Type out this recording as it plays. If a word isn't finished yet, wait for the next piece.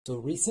So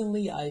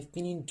recently I've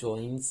been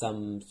enjoying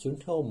some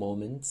Hyunho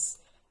moments.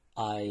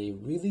 I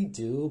really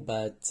do,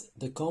 but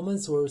the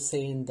comments were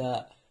saying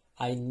that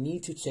I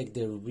need to check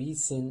the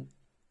recent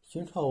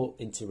Hyunho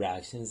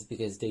interactions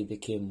because they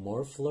became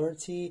more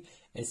flirty,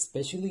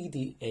 especially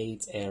the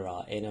 8th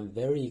era, and I'm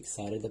very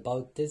excited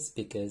about this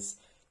because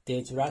the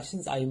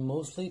interactions I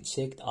mostly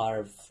checked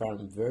are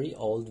from very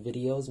old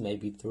videos,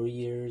 maybe 3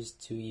 years,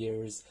 2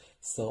 years.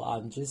 So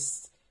I'm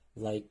just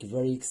like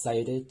very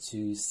excited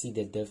to see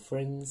the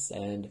difference.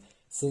 And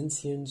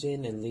since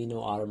Hyunjin and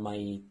Lino are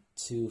my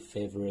two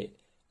favorite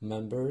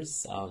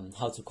members,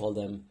 how to call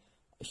them?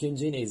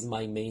 Hyunjin is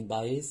my main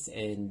bias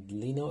and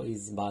Lino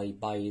is my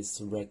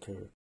bias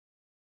wrecker.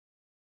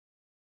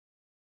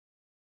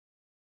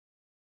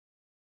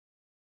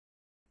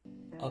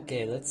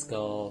 Okay, let's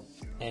go.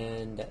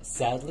 And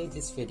sadly,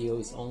 this video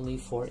is only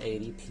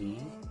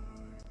 480p.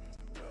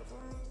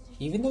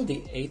 Even though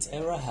the 8th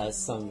era has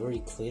some very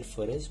clear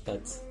footage,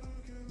 but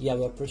yeah,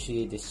 we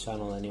appreciate this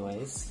channel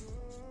anyways.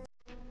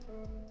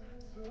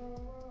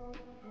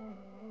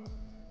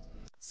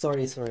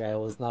 Sorry, I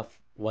was not.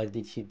 What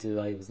did he do?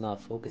 I was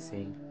not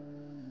focusing.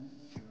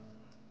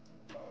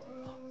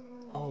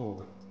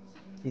 Oh,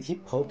 did he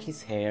poke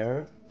his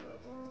hair?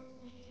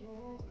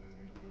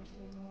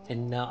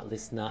 And now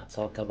let's not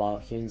talk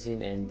about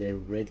Hyunjin and the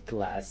red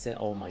glasses.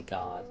 Oh my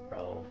god,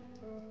 bro.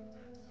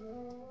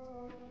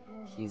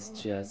 He's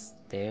just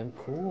damn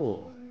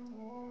cool.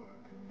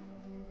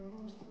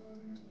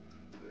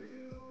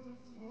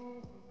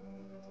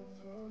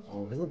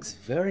 Oh, he looks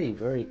very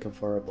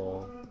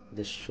comfortable.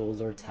 The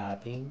shoulder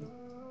tapping.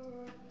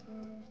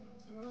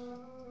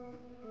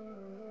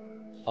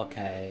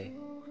 Okay.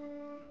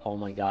 Oh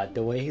my god,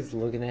 the way he's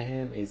looking at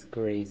him is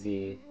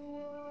crazy.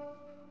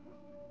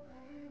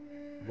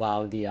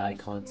 Wow, the eye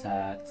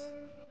contact.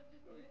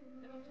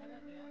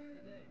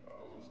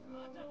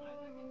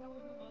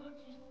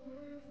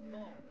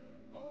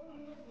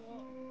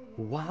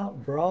 Wow,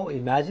 bro,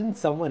 imagine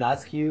someone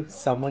asks you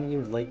someone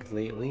you like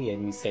lately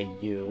and you say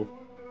you.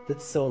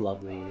 That's so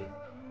lovely.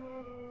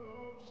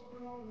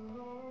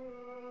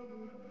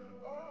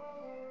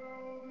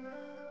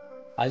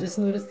 I just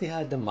noticed they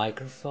had the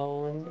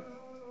microphone,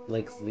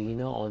 like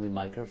Lena on the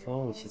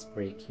microphone, which is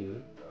pretty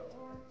cute.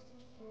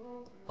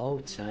 Oh,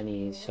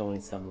 Chinese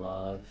showing some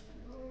love.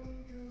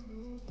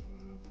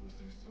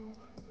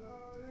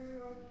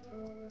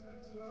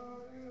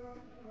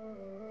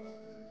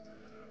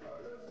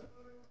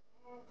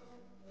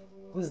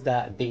 Who's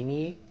that,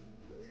 Beanie?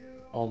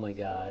 Oh my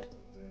god.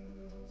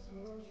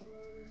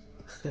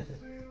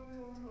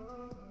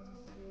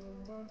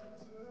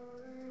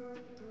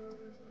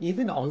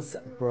 Even on,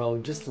 bro,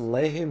 just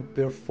let him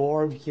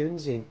perform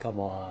Hyunjin, come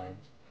on.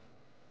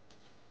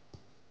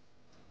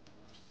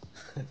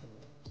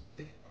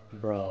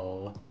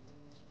 Bro.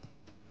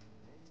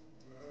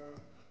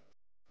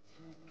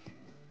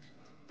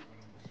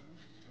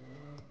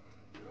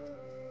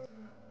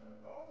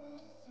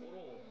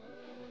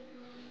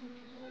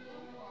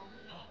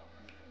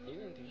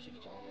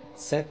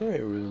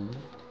 Separate room?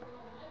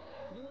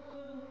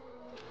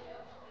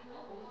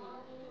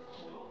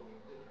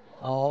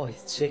 Oh,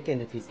 he's checking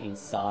if he's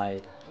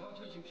inside.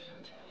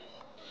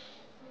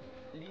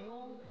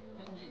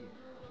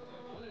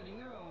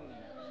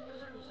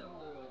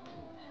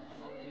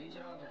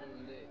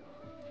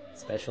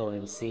 Special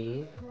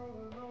MC.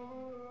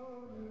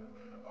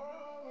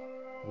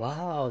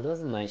 Wow, that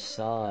was a nice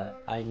shot.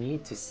 I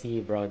need to see,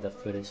 bro, the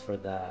footage for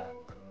that.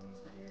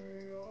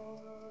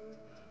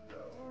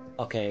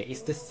 Okay,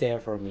 it's the stare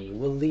for me.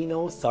 Will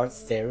Lino start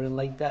staring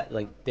like that?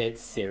 Like dead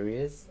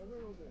serious?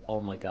 Oh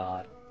my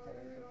god.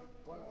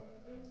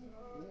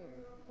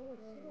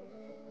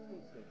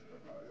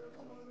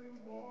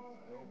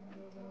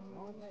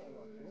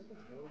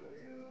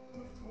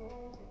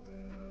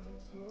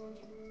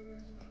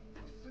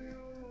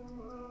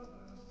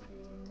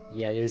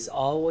 Yeah, there's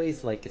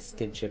always like a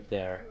skinship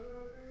there.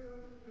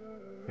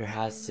 There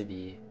has to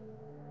be.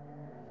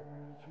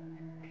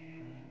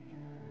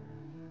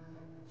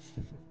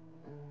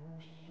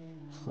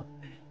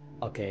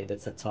 Okay,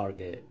 that's a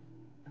target.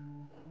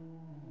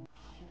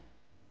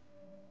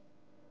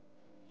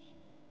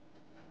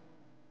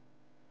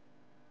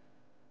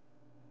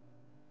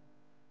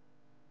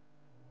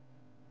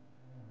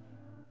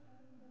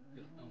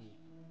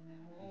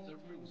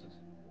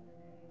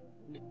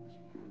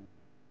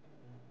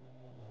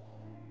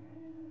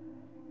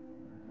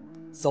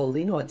 So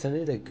Lino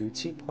attended a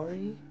Gucci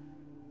party?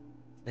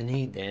 And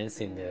he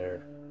danced in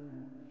there.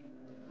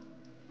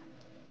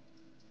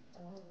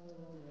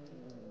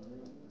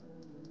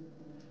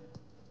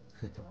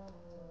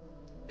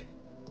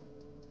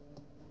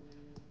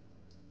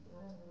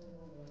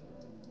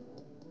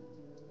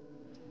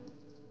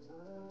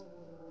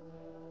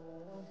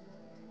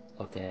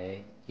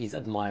 Okay, he's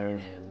admiring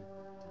him.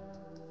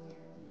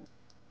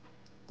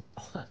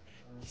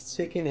 He's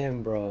checking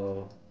him,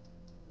 bro.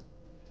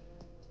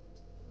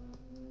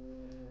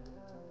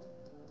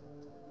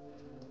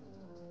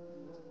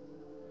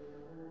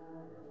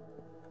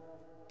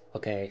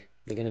 Okay,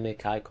 they're gonna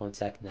make eye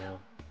contact now.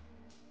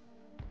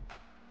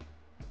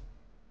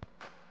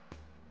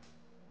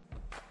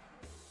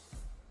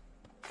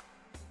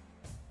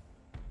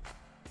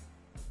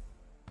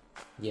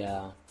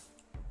 Yeah,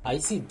 I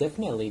see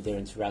definitely their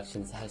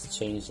interactions has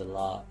changed a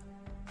lot.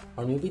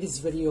 Or maybe this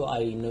video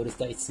I noticed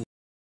that it's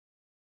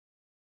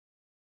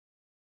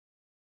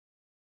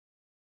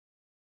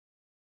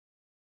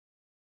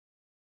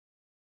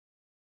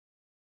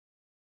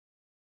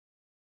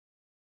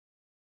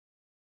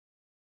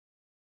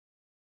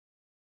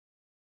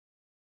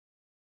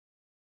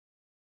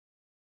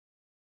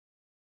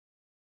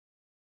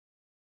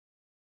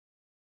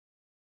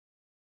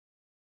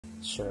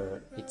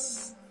sure,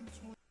 it's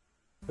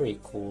very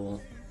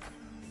cool.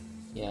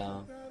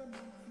 Yeah.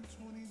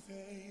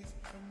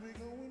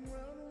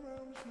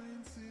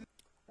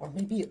 Or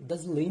maybe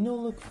does Lino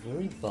look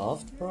very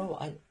buffed, bro?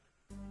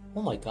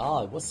 Oh my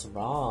god, what's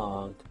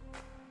wrong?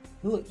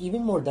 You look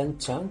even more than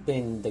Chunk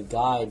than the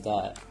guy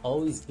that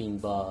always been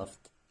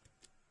buffed.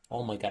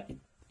 Oh my god,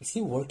 is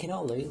he working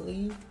out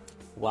lately?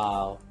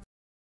 Wow.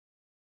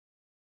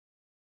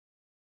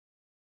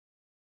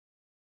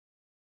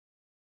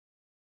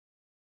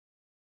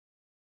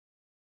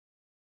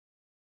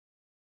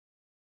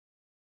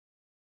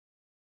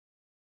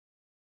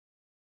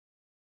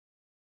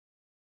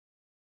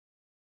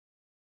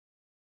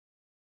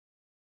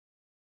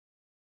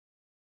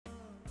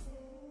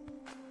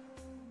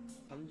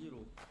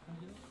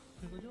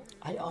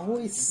 I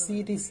always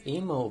see this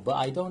emo, but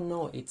I don't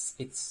know.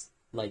 It's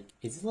like,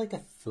 is it like a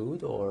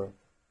food or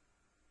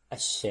a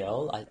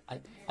shell?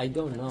 I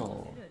don't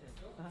know.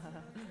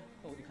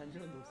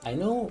 I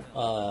know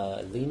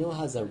Lino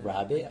has a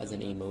rabbit as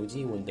an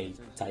emoji when they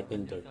type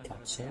in their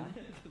caption.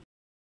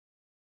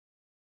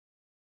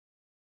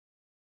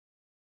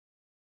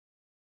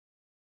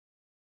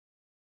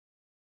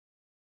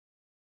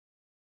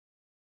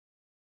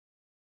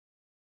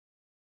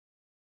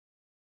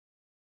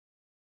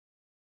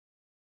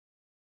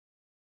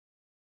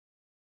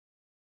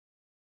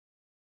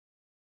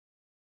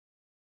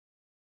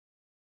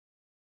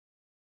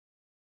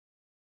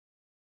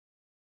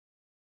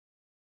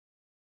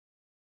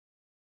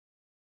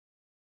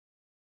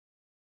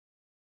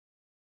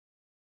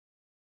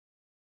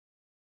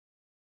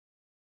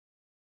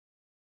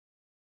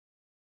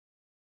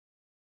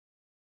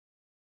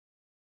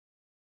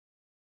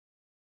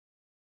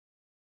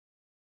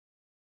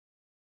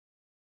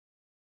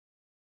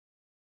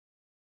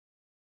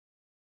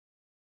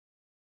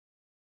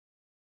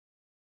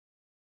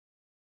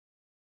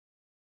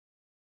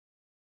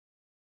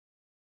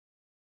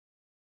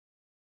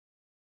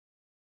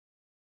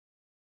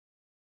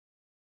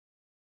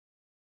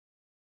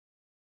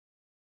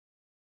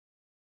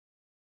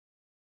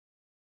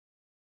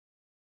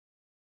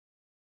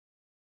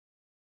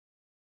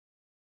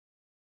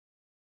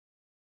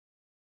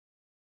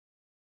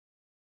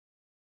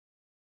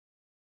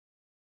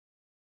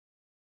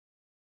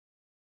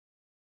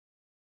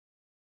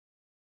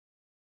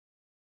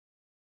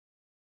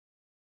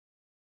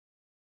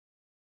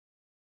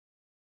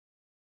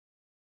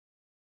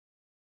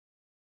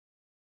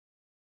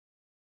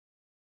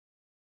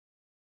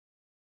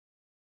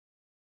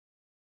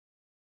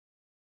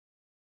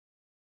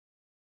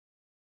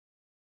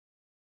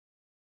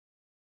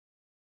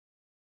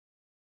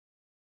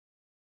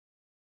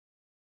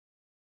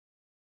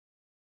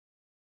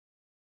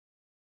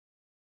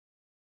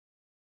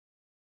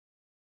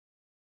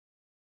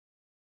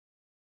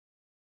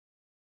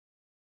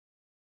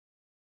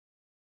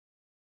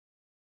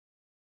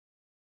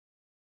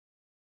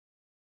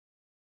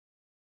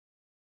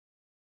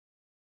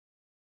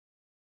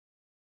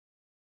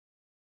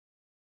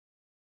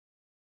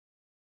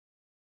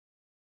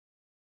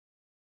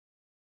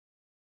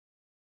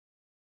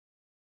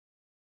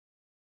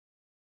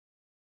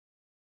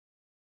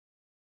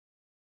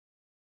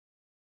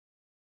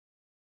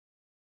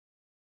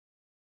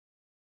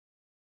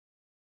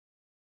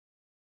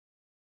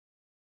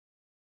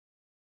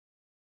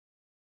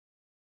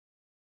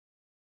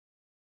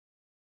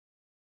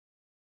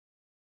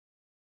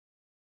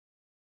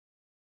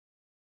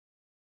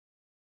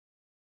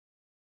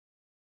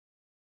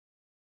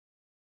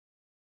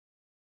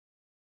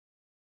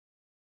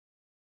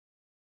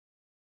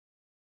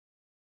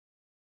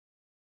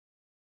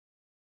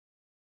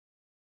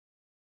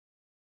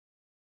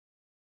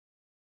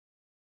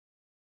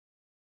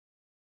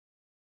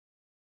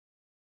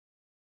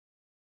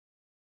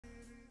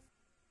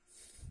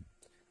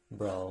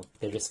 Bro,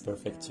 they're just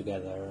perfect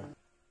together.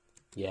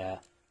 Yeah,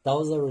 that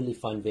was a really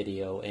fun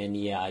video, and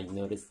yeah, I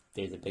noticed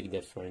there's a big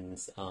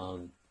difference.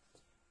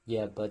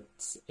 Yeah, but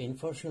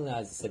unfortunately,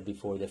 as I said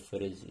before, the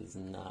footage is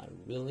not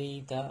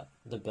really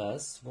the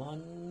best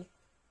one.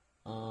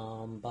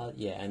 But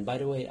yeah, and by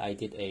the way, I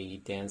did a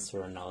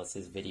dancer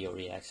analysis video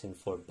reaction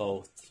for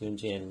both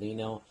Hyunjin and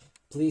Lino.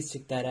 Please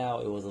check that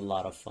out. It was a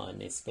lot of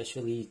fun,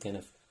 especially kind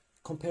of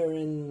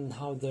comparing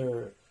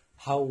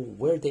how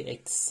where they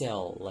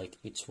excel, like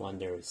each one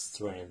their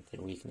strength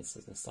and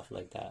weaknesses and stuff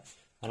like that.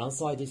 And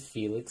also I did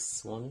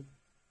Felix one.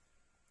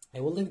 I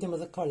will leave them as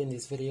a card in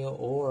this video,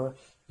 or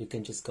you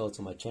can just go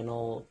to my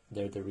channel.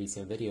 They're the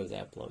recent videos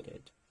I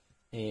uploaded.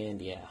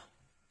 And yeah,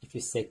 if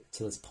you stick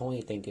to this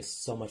point, thank you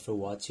so much for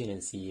watching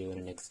and see you in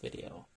the next video.